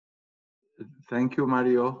Thank you,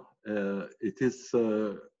 Mario. It is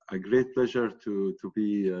a great pleasure to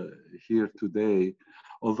be here today.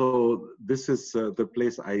 Although this is the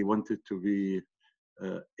place I wanted to be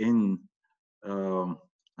in,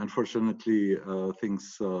 unfortunately,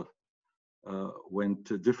 things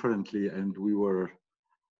went differently, and we were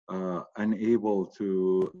unable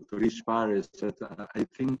to reach Paris. But I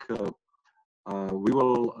think we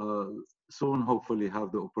will soon hopefully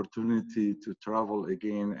have the opportunity to travel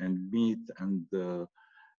again and meet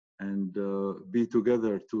and be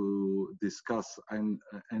together to discuss. And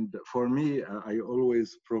for me, I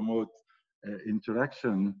always promote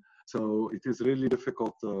interaction. So it is really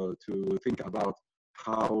difficult to think about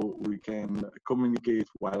how we can communicate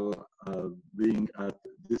while being at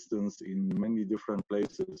distance in many different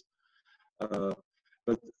places.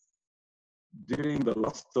 But during the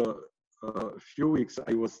last few weeks,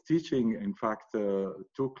 I was teaching, in fact,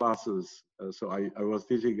 2 classes. So I was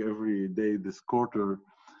teaching every day this quarter.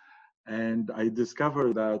 And I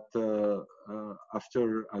discovered that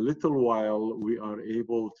after a little while, we are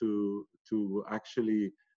able to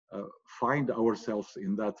actually find ourselves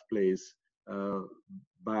in that place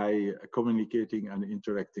by communicating and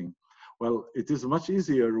interacting. Well, it is much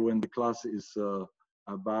easier when the class is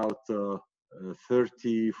about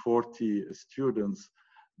 30, 40 students.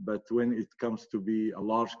 But when it comes to be a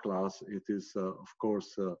large class, it is, of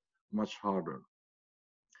course, much harder.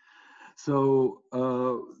 So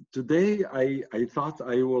today, I thought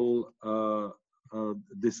I will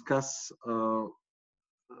discuss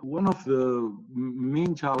one of the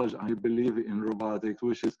main challenges I believe in robotics,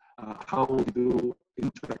 which is how we do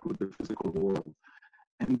interact with the physical world.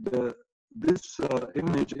 And this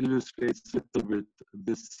image illustrates a little bit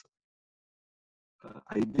this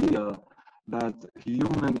idea that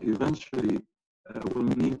human eventually will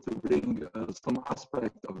need to bring some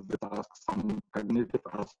aspect of the task, some cognitive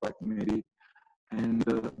aspect maybe, and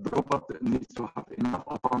the robot needs to have enough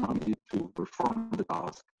autonomy to perform the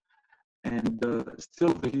task. And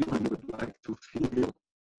still the human would like to feel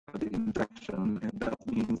the interaction, and that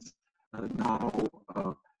means now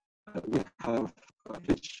we have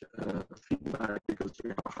rich feedback because we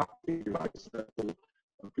have a haptic device that will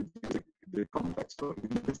produce the contact. So in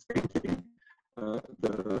this painting,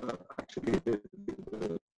 actually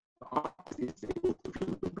the artist is able to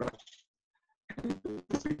feel the brush, and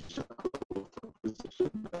the switch of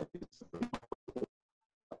position that is remarkable.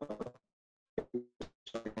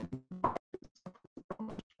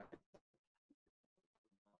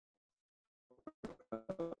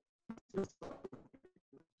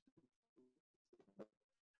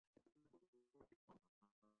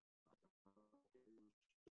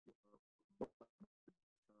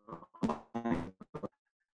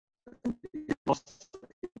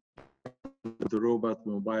 The robot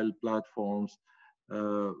mobile platforms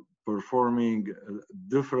performing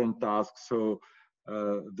different tasks. So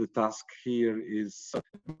the task here is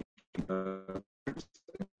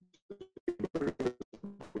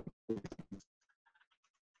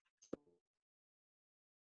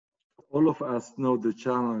all of us know the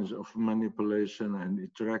challenge of manipulation and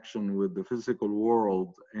interaction with the physical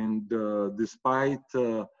world. And despite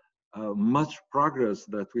much progress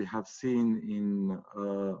that we have seen in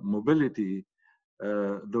mobility,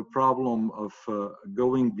 the problem of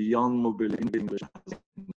going beyond mobility in English has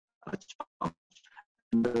been a challenge.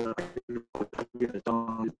 And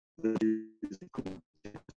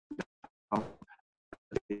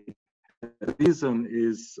the reason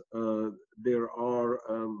is there are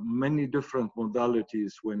many different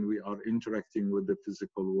modalities when we are interacting with the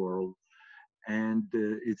physical world. And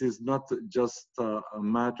it is not just a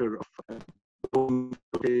matter of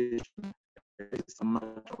communication, it's a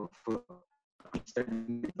matter of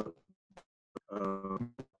understanding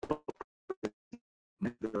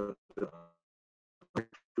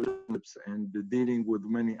and dealing with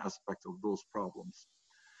many aspects of those problems.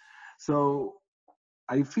 So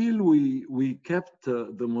I feel we kept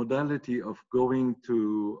the modality of going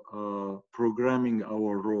to programming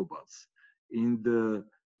our robots in the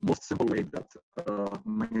most simple way that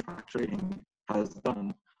manufacturing has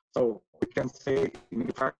done. So we can say in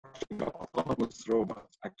manufacturing autonomous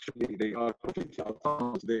robots, actually they are completely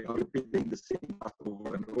autonomous. They are repeating the same task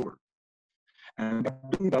over and over. And they're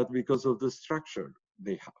doing that because of the structure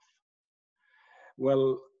they have.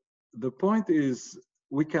 Well, the point is,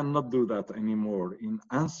 we cannot do that anymore in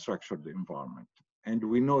unstructured environment, and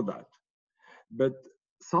we know that. But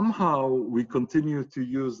somehow we continue to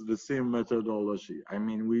use the same methodology. I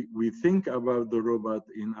mean, we think about the robot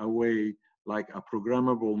in a way like a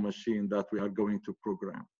programmable machine that we are going to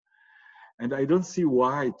program. And I don't see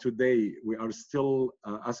why today we are still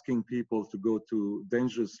asking people to go to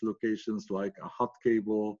dangerous locations like a hot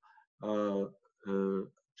cable, uh,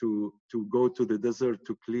 to go to the desert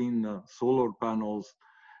to clean solar panels,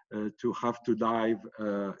 to have to dive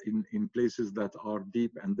in places that are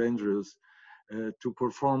deep and dangerous, to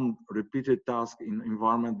perform repeated tasks in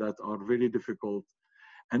environments that are very difficult.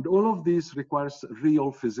 And all of this requires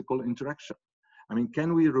real physical interaction. I mean,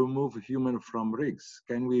 can we remove human from rigs?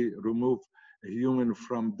 Can we remove a human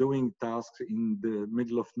from doing tasks in the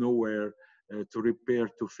middle of nowhere to repair,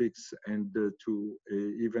 to fix, and to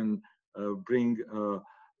even bring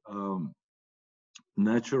um,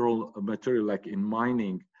 natural material like in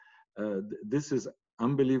mining? This is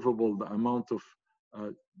unbelievable, the amount of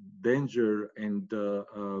danger and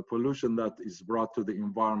pollution that is brought to the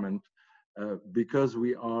environment because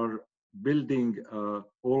we are building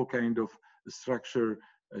all kind of structure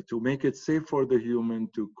to make it safe for the human,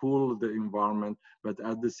 to cool the environment, but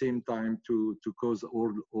at the same time to cause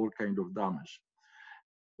all kind of damage.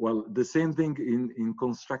 Well, the same thing in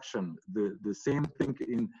construction, the same thing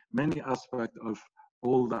in many aspects of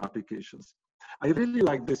all the applications. I really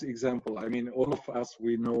like this example. I mean, all of us,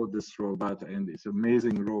 we know this robot and it's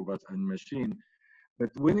amazing robot and machine, but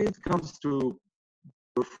when it comes to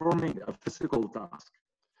performing a physical task,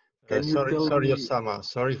 can you tell Sorry, me? Oussama,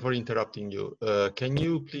 sorry for interrupting you. Can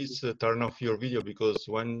you please turn off your video, because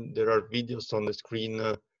when there are videos on the screen,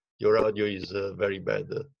 your audio is very bad.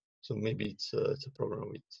 So maybe it's a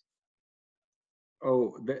problem with.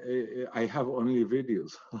 Oh, I have only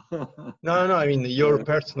videos. No, I mean your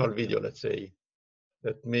personal video, let's say,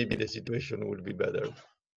 that maybe the situation will be better.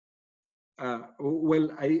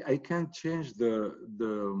 Well, I can't change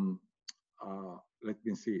let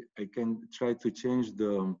me see. I can try to change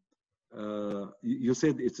the. You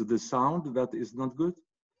said it's the sound that is not good?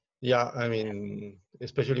 Yeah, I mean,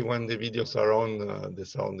 especially when the videos are on, the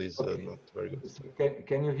sound is Okay. not very good.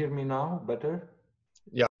 Can you hear me now better?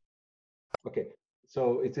 Yeah. Okay.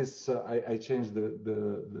 So it is. I changed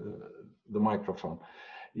the microphone.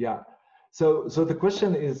 Yeah. So the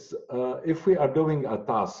question is, if we are doing a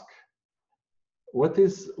task, what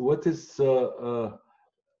is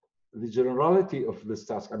the generality of this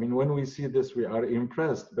task? I mean, when we see this, we are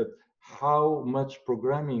impressed, but how much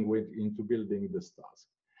programming went into building this task?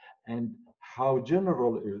 And how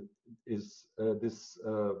general is this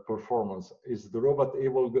performance? Is the robot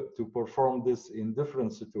able to perform this in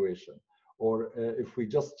different situations? Or if we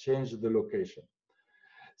just change the location?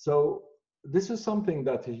 So this is something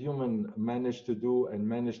that a human managed to do and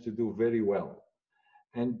managed to do very well.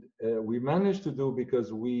 And we managed to do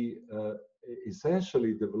because we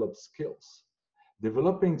essentially develop skills.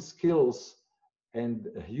 Developing skills and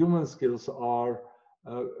human skills are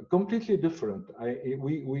completely different.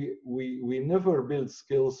 We never build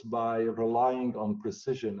skills by relying on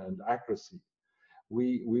precision and accuracy.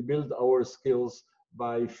 We build our skills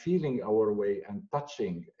by feeling our way and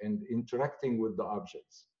touching and interacting with the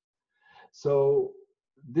objects. So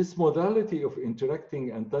this modality of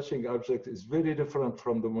interacting and touching objects is very different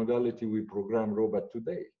from the modality we program robot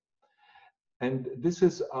today. And this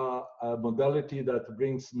is a modality that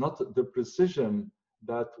brings not the precision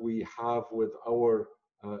that we have with our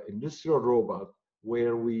industrial robot,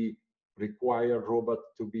 where we require robot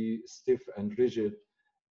to be stiff and rigid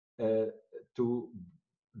to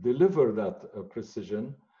deliver that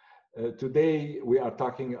precision. Today, we are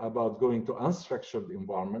talking about going to unstructured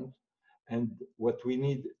environment. And what we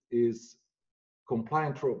need is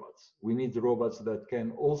compliant robots. We need robots that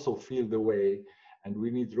can also feel the way, and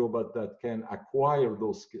we need robots that can acquire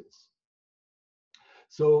those skills.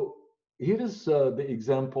 So here is the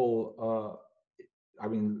example, I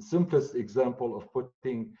mean, simplest example of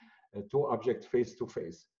putting two objects face to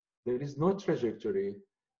face. There is no trajectory.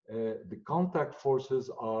 The contact forces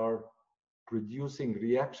are producing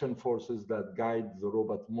reaction forces that guide the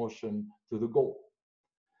robot motion to the goal.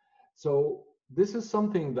 So this is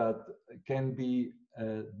something that can be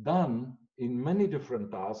done in many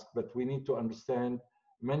different tasks, but we need to understand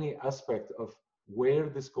many aspects of where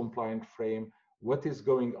this compliant frame, what is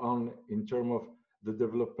going on in terms of the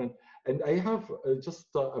development. And I have just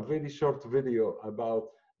a very short video about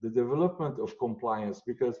the development of compliance,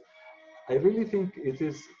 because I really think it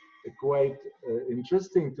is quite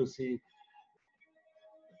interesting to see,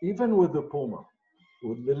 even with the Puma,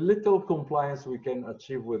 with the little compliance we can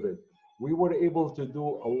achieve with it, we were able to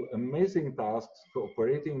do amazing tasks,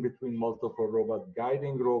 cooperating between multiple robots,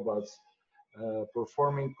 guiding robots,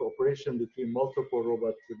 performing cooperation between multiple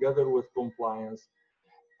robots together with compliance.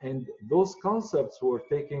 And those concepts were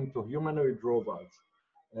taken to humanoid robots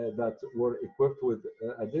that were equipped with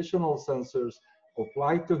additional sensors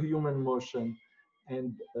applied to human motion,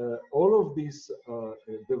 and all of these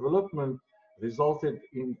development resulted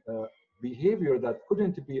in behavior that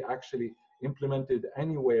couldn't be actually implemented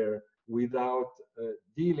anywhere without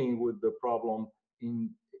dealing with the problem in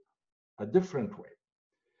a different way.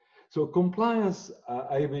 So compliance,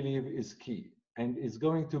 I believe, is key, and is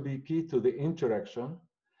going to be key to the interaction.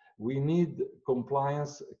 We need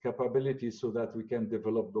compliance capabilities so that we can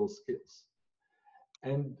develop those skills.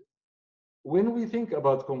 And when we think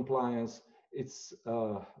about compliance, it's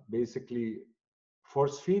basically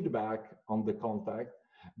force feedback on the contact,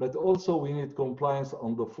 but also we need compliance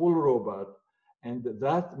on the full robot. And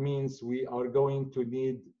that means we are going to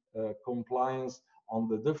need compliance on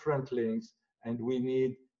the different links, and we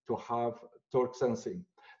need to have torque sensing.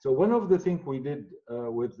 So one of the things we did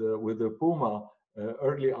with the Puma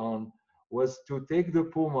early on was to take the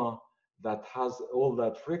Puma that has all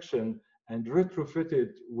that friction and retrofit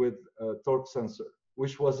it with a torque sensor,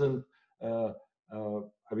 which wasn't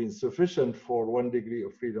sufficient for 1 degree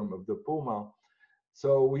of freedom of the Puma.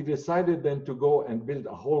 So we decided then to go and build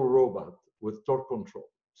a whole robot with torque control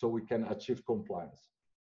so we can achieve compliance.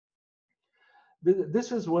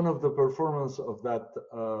 This is one of the performance of that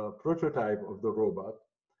prototype of the robot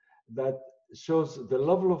that shows the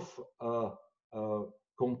level of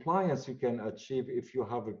compliance you can achieve if you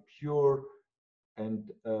have a pure and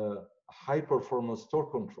high performance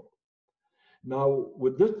torque control. Now,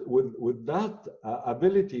 with that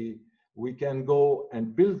ability, we can go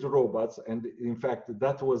and build robots, and in fact,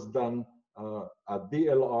 that was done at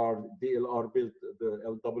DLR. DLR built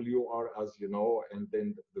the LWR, as you know, and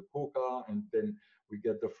then the KUKA, and then we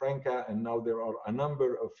get the Franca, and now there are a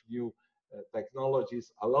number of new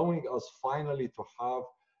technologies allowing us finally to have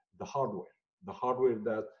the hardware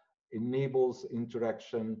that enables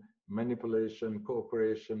interaction, manipulation,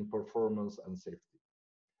 cooperation, performance, and safety.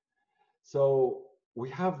 So we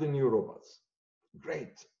have the new robots.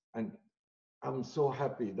 Great. And I'm so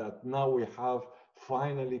happy that now we have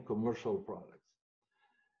finally commercial products.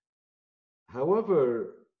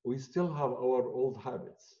 However, we still have our old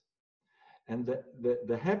habits. And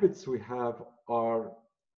the habits we have are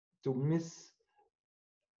to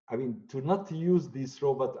not use these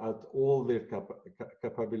robots at all their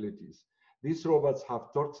capabilities. These robots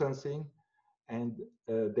have torque sensing, and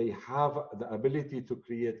they have the ability to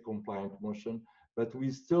create compliant motion, but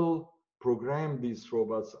we still program these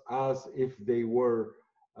robots as if they were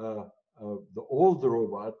the old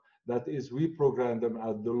robot. That is, we program them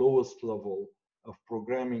at the lowest level of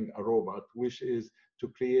programming a robot, which is to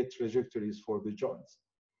create trajectories for the joints.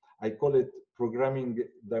 I call it programming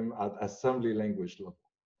them at assembly language level.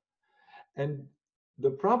 And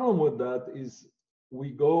the problem with that is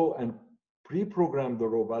we go and pre-program the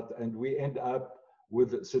robot, and we end up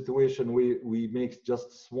with a situation where we make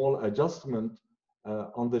just small adjustment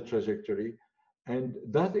on the trajectory. And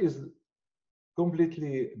that is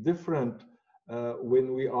completely different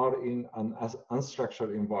when we are in an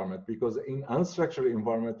unstructured environment, because in unstructured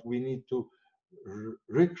environment, we need to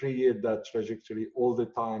recreate that trajectory all the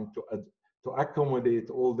time to accommodate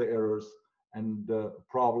all the errors and the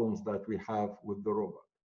problems that we have with the robot.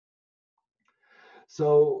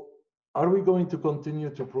 So are we going to continue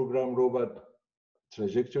to program robot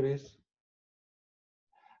trajectories?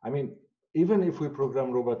 I mean, even if we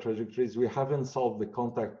program robot trajectories, we haven't solved the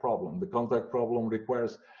contact problem. The contact problem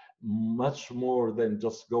requires much more than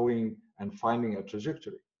just going and finding a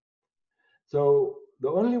trajectory. So the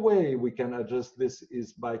only way we can address this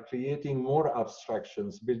is by creating more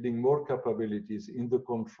abstractions, building more capabilities in the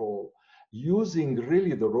control, using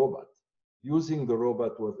really the robot, with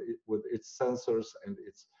its sensors and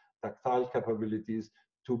its tactile capabilities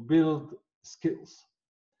to build skills.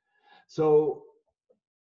 So,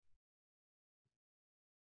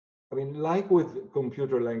 I mean, like with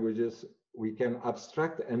computer languages, we can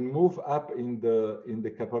abstract and move up in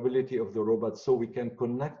the capability of the robot, so we can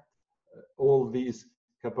connect all these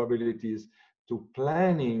capabilities to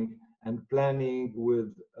planning, and planning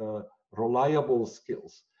with reliable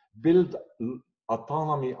skills, build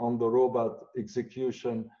autonomy on the robot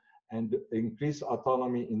execution, and increase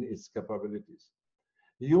autonomy in its capabilities.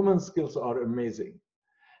 Human skills are amazing,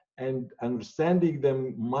 and understanding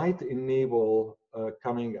them might enable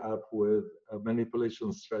coming up with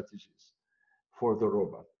manipulation strategies for the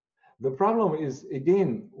robot. The problem is,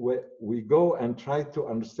 again, we go and try to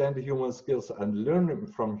understand human skills and learn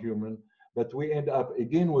from human, but we end up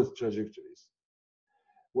again with trajectories.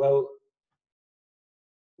 Well,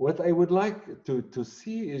 what I would like to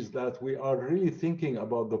see is that we are really thinking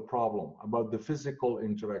about the problem, about the physical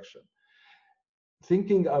interaction.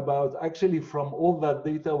 Thinking about, actually, from all that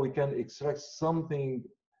data, we can extract something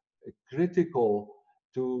critical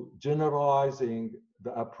to generalizing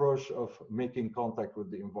the approach of making contact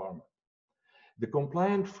with the environment. The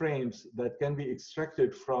compliant frames that can be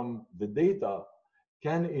extracted from the data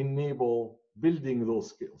can enable building those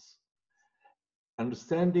skills.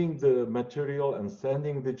 Understanding the material,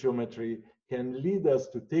 understanding the geometry can lead us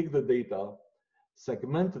to take the data,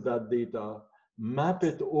 segment that data, map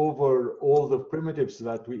it over all the primitives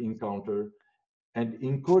that we encounter, and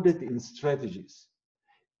encode it in strategies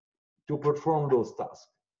to perform those tasks,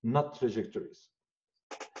 not trajectories.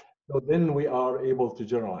 So then we are able to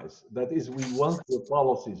generalize. That is, we want the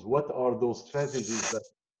policies. What are those strategies that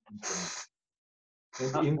we implement?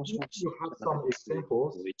 And inもしもし、 you have some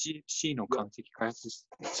examples. HC の完璧開発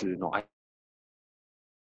室の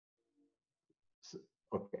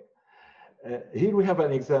Okay. Here we have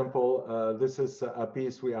an example. This is a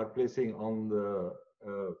piece we are placing on the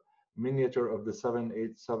miniature of the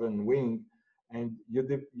 787 wing, and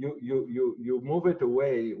you move it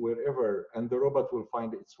away wherever, and the robot will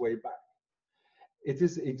find its way back. It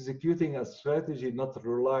is executing a strategy not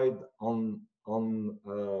relied on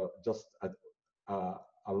just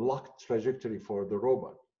a locked trajectory for the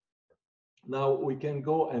robot. Now we can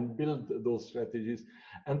go and build those strategies,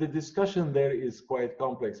 and the discussion there is quite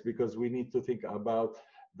complex because we need to think about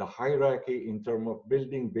the hierarchy in terms of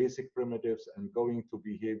building basic primitives and going to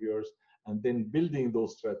behaviors and then building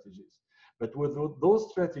those strategies. But with those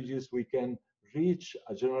strategies, we can reach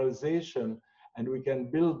a generalization, and we can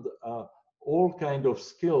build all kinds of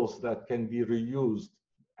skills that can be reused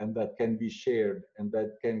and that can be shared and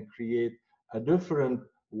that can create a different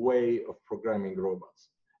way of programming robots,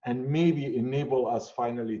 and maybe enable us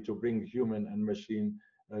finally to bring human and machine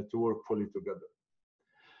to work fully together.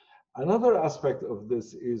 Another aspect of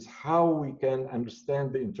this is how we can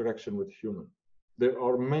understand the interaction with human. There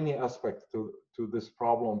are many aspects to this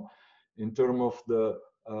problem in terms of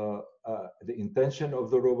the intention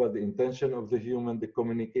of the robot, the intention of the human, the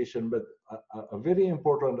communication, but a very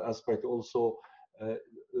important aspect also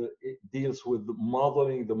it deals with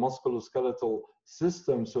modeling the musculoskeletal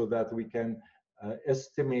system so that we can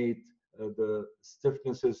estimate the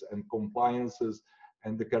stiffnesses and compliances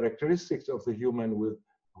and the characteristics of the human with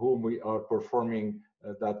whom we are performing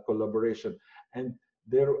that collaboration. And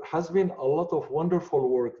there has been a lot of wonderful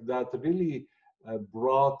work that really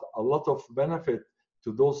brought a lot of benefit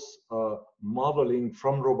to those modeling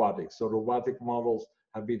from robotics. So robotic models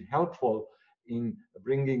have been helpful in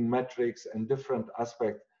bringing metrics and different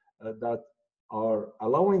aspects that are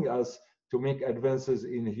allowing us to make advances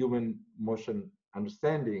in human motion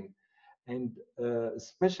understanding, and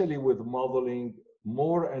especially with modeling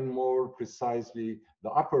more and more precisely the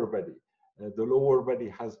upper body. The lower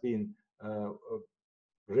body has been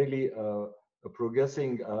really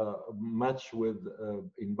progressing much with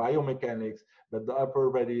in biomechanics, but the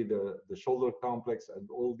upper body, the shoulder complex, and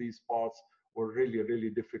all these parts were really,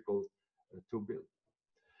 really difficult to build.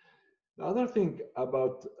 The other thing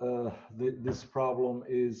about this problem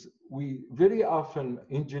is we very often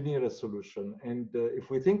engineer a solution. And if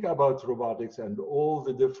we think about robotics and all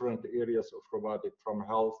the different areas of robotics, from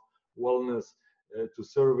health, wellness, to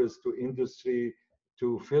service, to industry,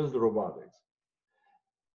 to field robotics,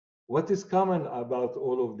 what is common about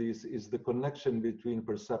all of these is the connection between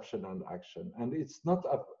perception and action. And it's not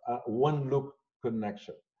a one-loop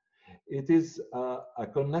connection. It is a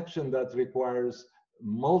connection that requires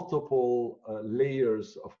multiple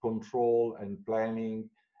layers of control and planning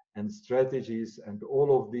and strategies and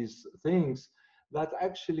all of these things that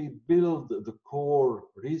actually build the core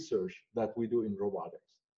research that we do in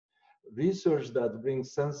robotics. Research that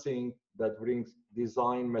brings sensing, that brings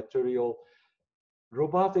design, material.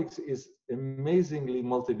 Robotics is amazingly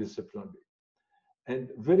multidisciplinary, and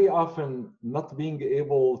very often not being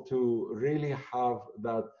able to really have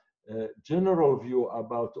that general view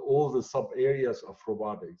about all the sub areas of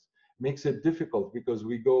robotics makes it difficult, because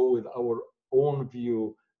we go with our own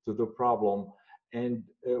view to the problem, and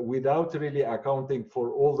without really accounting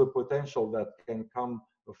for all the potential that can come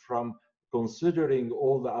from considering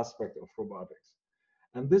all the aspects of robotics.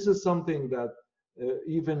 And this is something that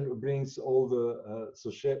even brings all the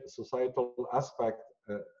societal aspect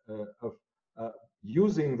of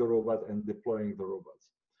using the robot and deploying the robots.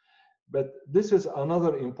 But this is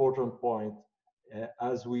another important point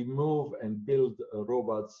as we move and build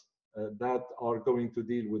robots that are going to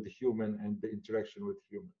deal with human and the interaction with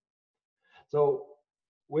human. So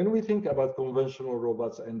when we think about conventional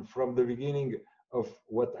robots, and from the beginning of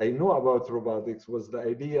what I know about robotics was the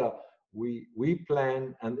idea we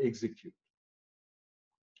plan and execute.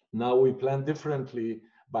 Now we plan differently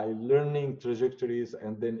by learning trajectories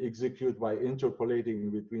and then execute by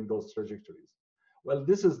interpolating between those trajectories. Well,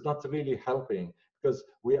 this is not really helping because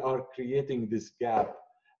we are creating this gap,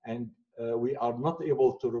 and we are not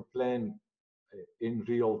able to replan in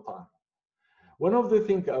real time. One of the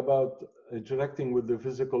things about interacting with the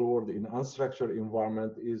physical world in unstructured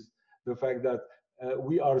environment is the fact that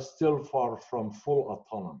we are still far from full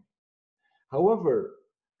autonomy. However,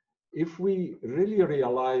 if we really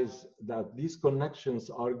realize that these connections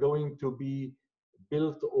are going to be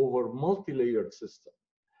built over multi-layered systems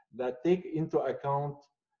that take into account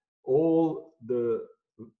all the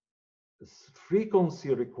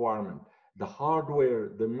frequency requirement, the hardware,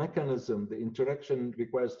 the mechanism, the interaction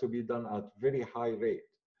requires to be done at very high rate.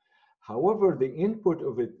 However, the input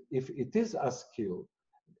of it, if it is a skill,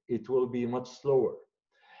 it will be much slower.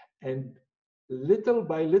 And little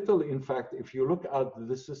by little, in fact, if you look at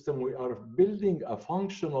the system, we are building a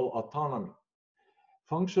functional autonomy.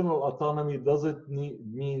 Functional autonomy doesn't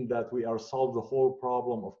mean that we are solved the whole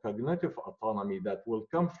problem of cognitive autonomy that will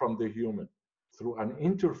come from the human through an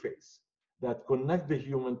interface that connect the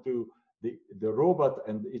human to the robot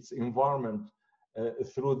and its environment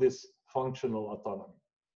through this functional autonomy.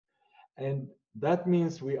 And that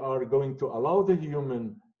means we are going to allow the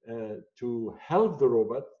human to help the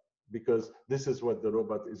robot, because this is what the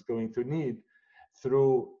robot is going to need,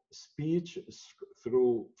 through speech,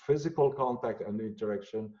 through physical contact and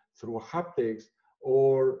interaction, through haptics,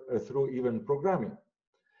 or through even programming.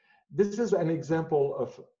 This is an example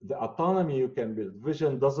of the autonomy you can build.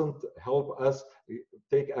 Vision doesn't help us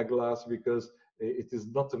take a glass because it is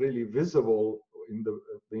not really visible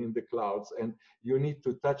in the clouds, and you need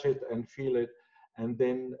to touch it and feel it. And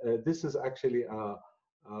then this is actually a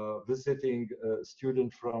visiting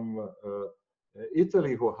student from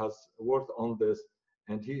Italy who has worked on this,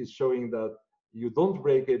 and he is showing that you don't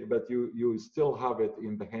break it, but you still have it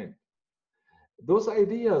in the hand. Those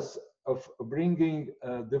ideas of bringing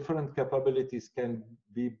different capabilities can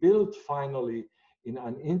be built finally in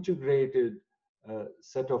an integrated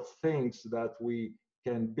set of things that we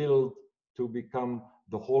can build to become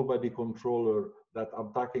the whole body controller that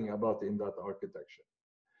I'm talking about in that architecture.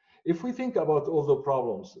 If we think about all the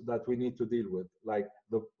problems that we need to deal with, like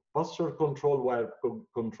the posture control while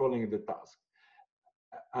controlling the task,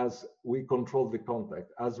 as we control the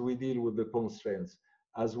contact, as we deal with the constraints,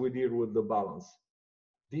 as we deal with the balance,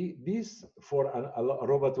 these for a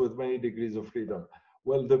robot with many degrees of freedom,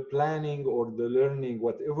 well, the planning or the learning,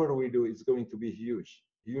 whatever we do, is going to be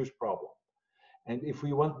huge problem. And if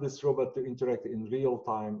we want this robot to interact in real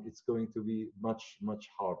time, it's going to be much, much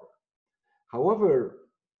harder. However,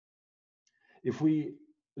 if we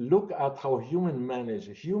look at how human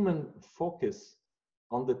focus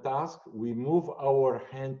on the task, we move our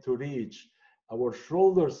hand to reach, our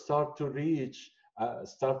shoulders start to reach,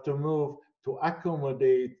 start to move to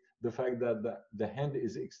accommodate the fact that the hand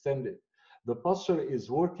is extended. The posture is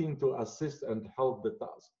working to assist and help the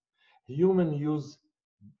task. Humans use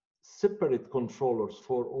separate controllers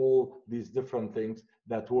for all these different things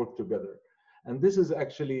that work together. And this is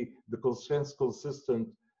actually the constraints consistent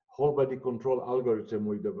whole body control algorithm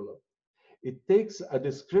we developed. It takes a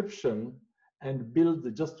description and builds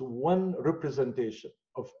just one representation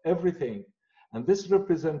of everything. And this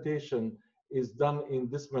representation is done in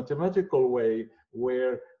this mathematical way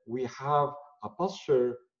where we have a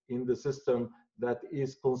posture in the system that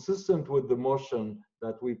is consistent with the motion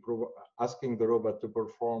that we asking the robot to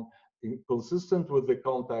perform, consistent with the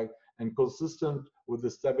contact, and consistent with the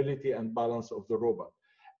stability and balance of the robot.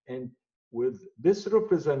 And with this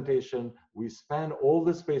representation, we span all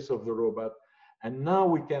the space of the robot, and now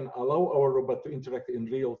we can allow our robot to interact in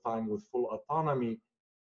real time with full autonomy,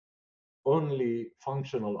 only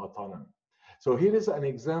functional autonomy. So here is an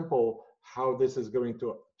example how this is going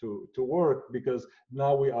to work, because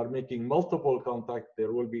now we are making multiple contact.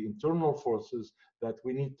 There will be internal forces that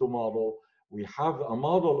we need to model. We have a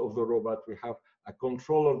model of the robot. We have a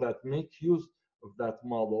controller that makes use of that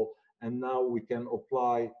model. And now we can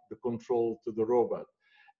apply the control to the robot.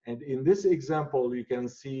 And in this example, you can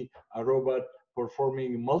see a robot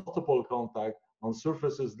performing multiple contact on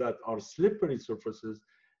surfaces that are slippery surfaces,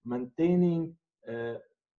 maintaining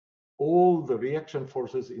all the reaction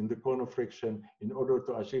forces in the cone of friction in order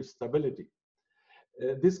to achieve stability.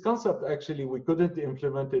 This concept, actually, we couldn't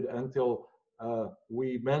implement it until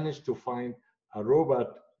we managed to find a robot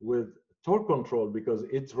with torque control, because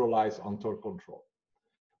it relies on torque control.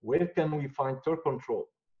 Where can we find torque control?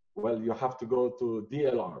 Well, you have to go to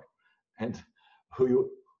DLR. And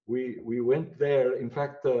we went there. In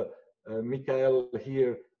fact, Mikhail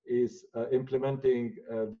here is implementing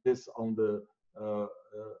this on the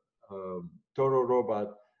Toro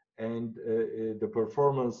robot, and the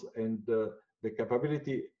performance and the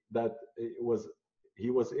capability that was he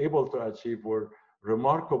was able to achieve were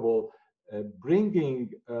remarkable, bringing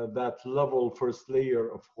that level first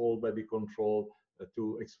layer of whole body control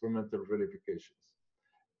to experimental verifications.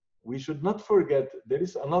 We should not forget there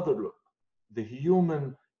is another look, the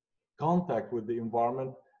human contact with the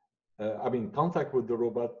environment, contact with the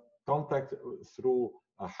robot, contact through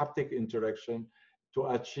a haptic interaction to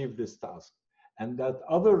achieve this task. And that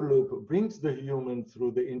other loop brings the human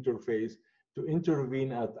through the interface to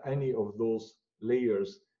intervene at any of those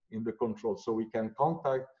layers in the control. So we can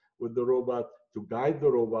contact with the robot to guide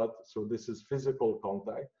the robot. So this is physical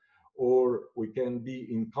contact. Or we can be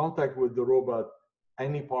in contact with the robot,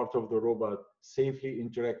 any part of the robot, safely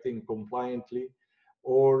interacting compliantly.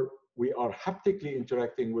 Or we are haptically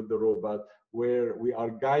interacting with the robot, where we are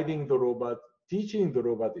guiding the robot, teaching the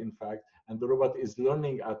robot, in fact, and the robot is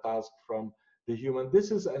learning a task from the human.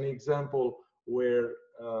 This is an example where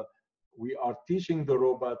we are teaching the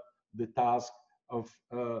robot the task of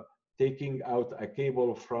taking out a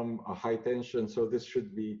cable from a high tension. So this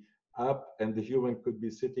should be up, and the human could be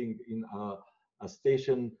sitting in a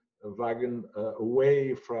station wagon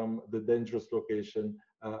away from the dangerous location,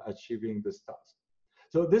 achieving this task.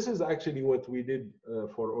 So this is actually what we did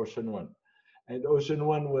for Ocean One. And Ocean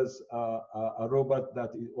One was a robot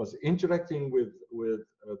that was interacting with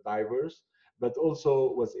divers, but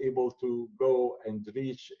also was able to go and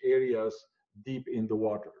reach areas deep in the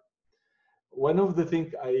water. One of the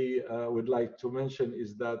things I would like to mention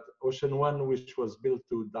is that Ocean One, which was built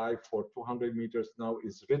to dive for 200 meters, now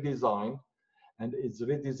is redesigned, and it's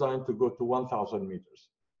redesigned to go to 1,000 meters.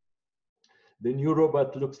 The new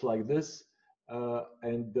robot looks like this.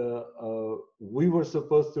 We were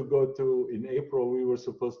supposed to go to, in April, we were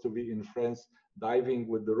supposed to be in France diving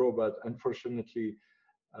with the robot. Unfortunately,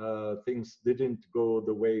 things didn't go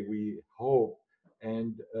the way we hoped.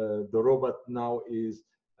 And the robot now is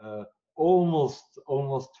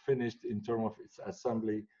almost finished in terms of its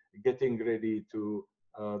assembly, getting ready to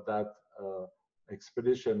that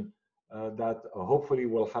expedition that hopefully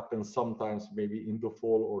will happen sometimes, maybe in the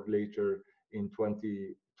fall or later in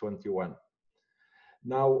 2021.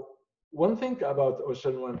 Now, one thing about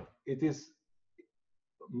Ocean One, it is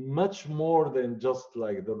much more than just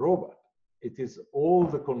like the robot. It is all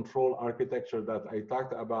the control architecture that I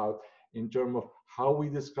talked about in terms of how we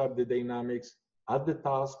describe the dynamics at the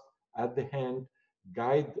task, at the hand,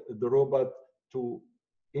 guide the robot to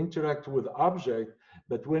interact with object.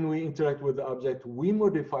 But when we interact with the object, we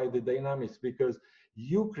modify the dynamics, because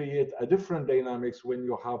you create a different dynamics when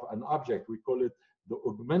you have an object. We call it the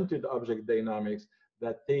augmented object dynamics,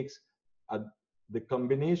 that takes the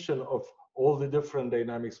combination of all the different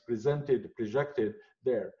dynamics projected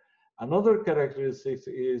there. Another characteristic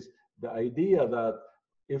is the idea that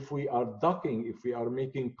if we are docking, if we are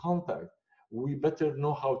making contact, we better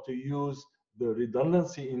know how to use the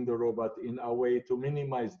redundancy in the robot in a way to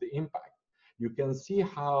minimize the impact. You can see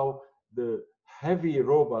how the heavy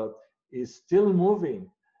robot is still moving,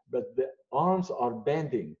 but the arms are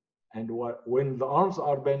bending. And when the arms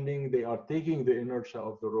are bending, they are taking the inertia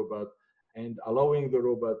of the robot and allowing the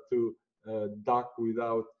robot to dock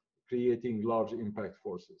without creating large impact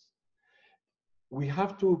forces. We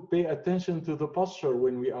have to pay attention to the posture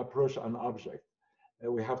when we approach an object.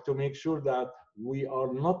 We have to make sure that we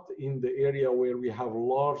are not in the area where we have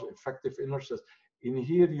large effective inertias. In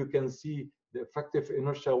here, you can see the effective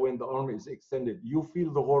inertia when the arm is extended. You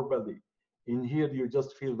feel the whole body. In here, you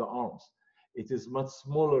just feel the arms. It is much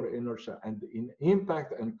smaller inertia, and in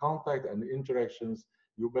impact and contact and interactions,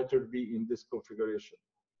 you better be in this configuration.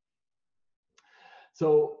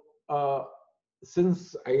 So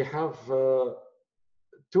since I have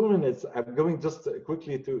 2 minutes, I'm going just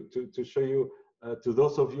quickly to show you, to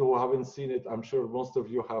those of you who haven't seen it, I'm sure most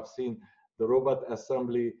of you have seen the robot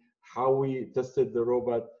assembly, how we tested the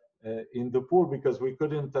robot in the pool, because we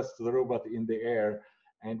couldn't test the robot in the air,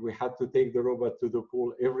 and we had to take the robot to the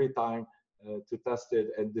pool every time to test it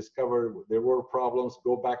and discover there were problems,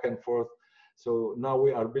 go back and forth. So now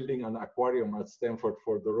we are building an aquarium at Stanford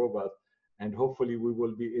for the robot, and hopefully we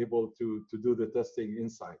will be able to do the testing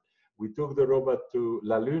inside. We took the robot to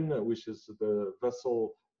La Lune, which is the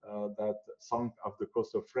vessel that sunk off the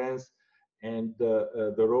coast of France, and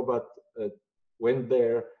the robot went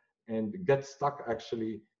there and got stuck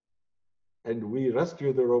actually. And we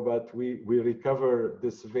rescued the robot. We recover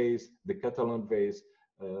this vase, the Catalan vase,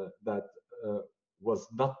 that was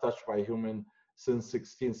not touched by human since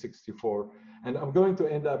 1664. And I'm going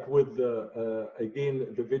to end up with, again,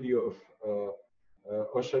 the video of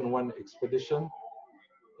Ocean One expedition.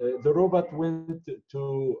 The robot went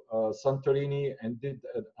to Santorini and did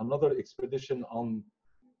another expedition on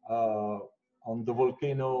the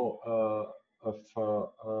volcano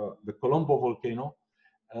the Colombo volcano.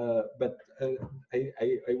 But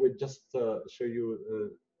I would just show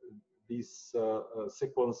you these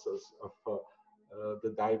sequences of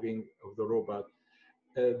the diving of the robot.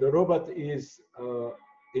 The robot is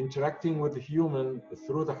interacting with the human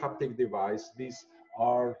through the haptic device. These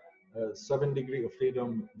are 7 degrees of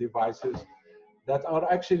freedom devices that are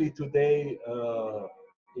actually today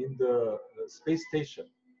in the space station,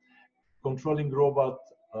 controlling robot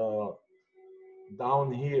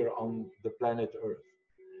down here on the planet Earth.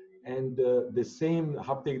 And the same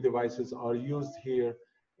haptic devices are used here,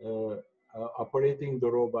 operating the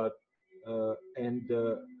robot.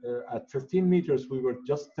 At 15 meters, we were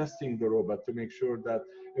just testing the robot to make sure that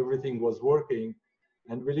everything was working.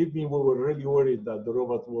 And believe me, we were really worried that the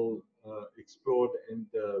robot will explode and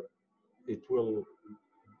it will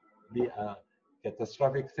be a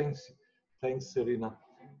catastrophic thing. Thanks, Serena.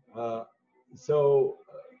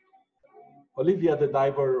 Olivia, the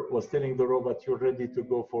diver, was telling the robot, you're ready to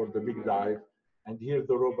go for the big dive. And here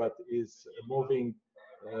the robot is moving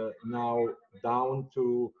now down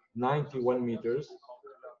to 91 meters.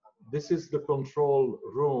 This is the control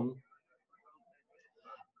room.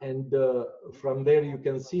 And from there, you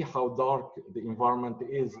can see how dark the environment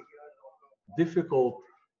is. Difficult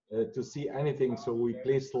to see anything. So we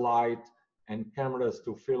place light and cameras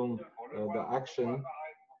to film the action.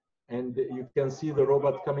 And you can see the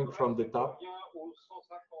robot coming from the top.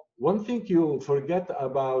 One thing you forget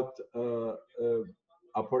about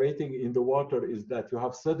operating in the water is that you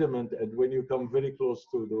have sediment, and when you come very close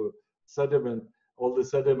to the sediment, all the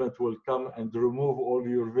sediment will come and remove all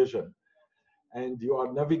your vision. And you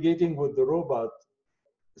are navigating with the robot.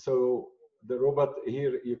 So the robot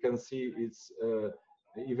here, you can see it's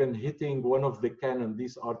even hitting one of the cannon.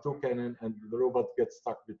 These are 2 cannon, and the robot gets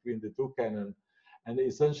stuck between the 2 cannon. And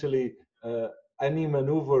essentially, any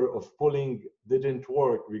maneuver of pulling didn't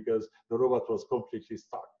work because the robot was completely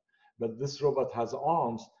stuck. But this robot has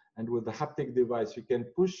arms, and with the haptic device, you can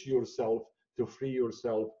push yourself to free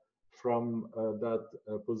yourself from that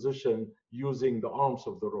position using the arms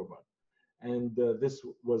of the robot. And this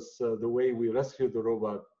was the way we rescued the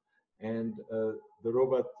robot. And the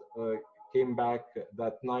robot came back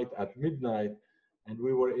that night at midnight, and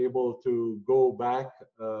we were able to go back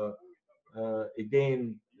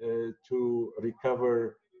again to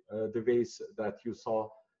recover the vase that you saw.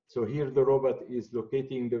 So here the robot is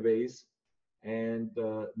locating the vase, and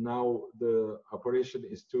now the operation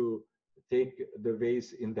is to take the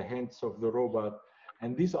vase in the hands of the robot.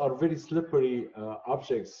 And these are very slippery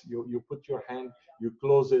objects. You put your hand, you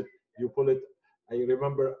close it, you pull it. I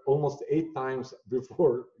remember almost 8 times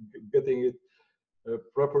before getting it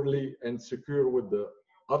properly and secure with the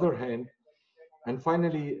other hand. And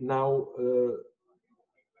finally, now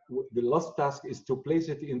the last task is to place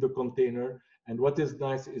it in the container. And what is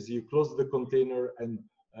nice is you close the container, and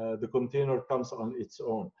the container comes on its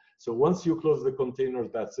own. So once you close the container,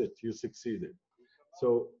 that's it, you succeeded.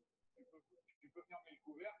 So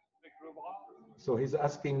he's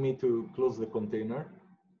asking me to close the container.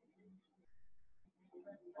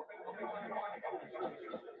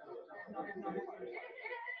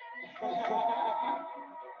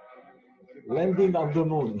 Landing on the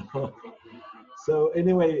moon. So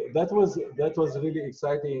anyway, that was really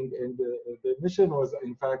exciting, and the mission was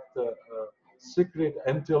in fact secret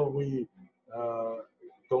until we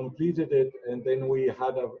completed it, and then we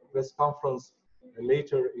had a press conference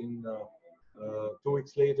later in 2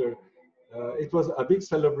 weeks later. It was a big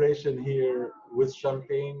celebration here with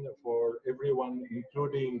champagne for everyone,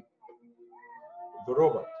 including the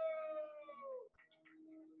robot.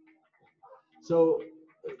 So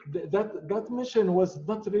that mission was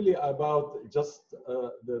not really about just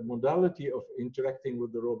the modality of interacting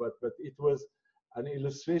with the robot, but it was an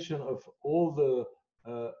illustration of all the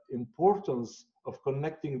importance of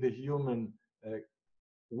connecting the human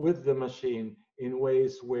with the machine in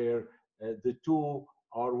ways where the two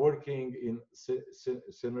are working in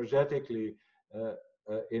synergetically,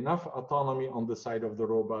 enough autonomy on the side of the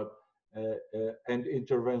robot and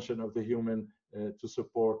intervention of the human to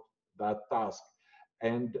support that task.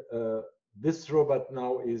 And this robot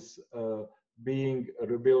now is being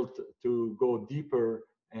rebuilt to go deeper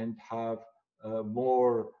and have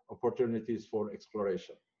more opportunities for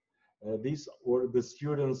exploration. These were the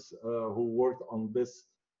students who worked on this,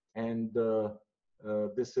 and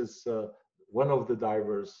this is one of the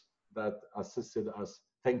divers that assisted us.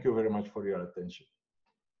 Thank you very much for your attention.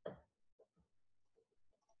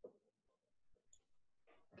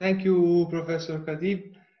 Thank you, Professor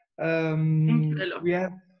Khatib. We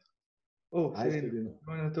have. Oh, Serena, you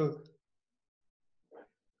want to talk?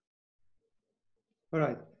 All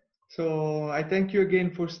right. So I thank you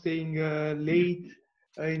again for staying late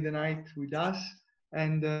in the night with us,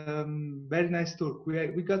 and very nice talk.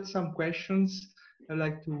 We got some questions I'd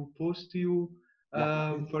like to pose to you.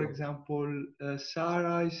 For example,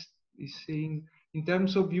 Sarah is saying, in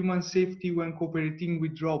terms of human safety when cooperating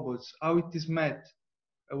with robots, how it is met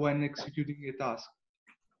when executing a task?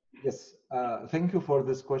 Yes, thank you for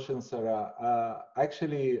this question, Sarah.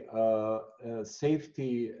 Actually,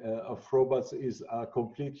 safety of robots is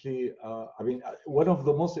completely, one of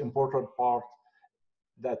the most important parts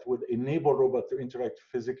that would enable robot to interact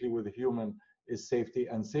physically with a human is safety.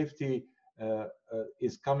 And safety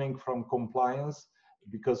is coming from compliance,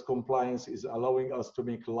 because compliance is allowing us to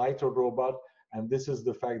make lighter robot. And this is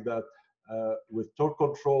the fact that with torque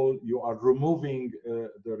control, you are removing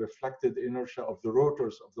the reflected inertia of the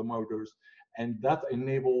rotors of the motors, and that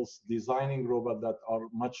enables designing robots that are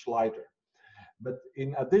much lighter. But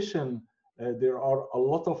in addition, there are a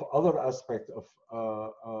lot of other aspects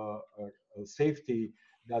of safety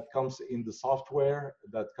that comes in the software,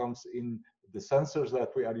 that comes in the sensors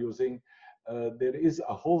that we are using. There is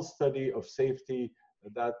a whole study of safety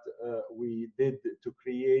that we did to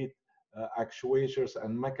create actuators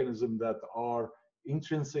and mechanisms that are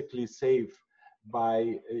intrinsically safe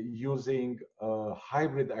by using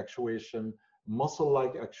hybrid actuation,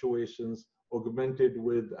 muscle-like actuations augmented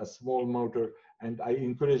with a small motor. And I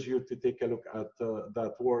encourage you to take a look at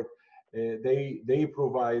that work. They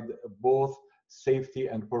provide both safety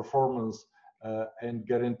and performance and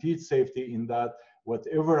guaranteed safety in that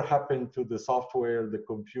whatever happened to the software, the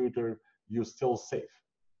computer, you're still safe.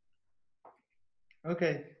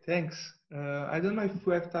 Okay, thanks. I don't know if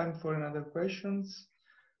we have time for another questions,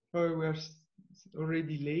 or we are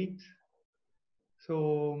already late.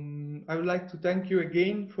 So I would like to thank you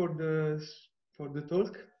again for the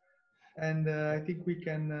talk, and I think we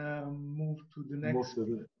can move to the next. Move to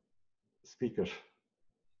the speaker.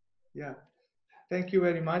 Yeah, thank you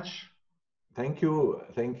very much. Thank you,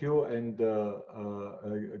 and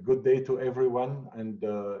a good day to everyone. And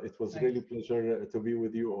it was really a pleasure to be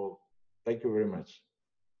with you all. Thank you very much.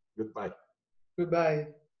 Goodbye. Goodbye.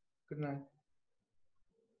 Good night.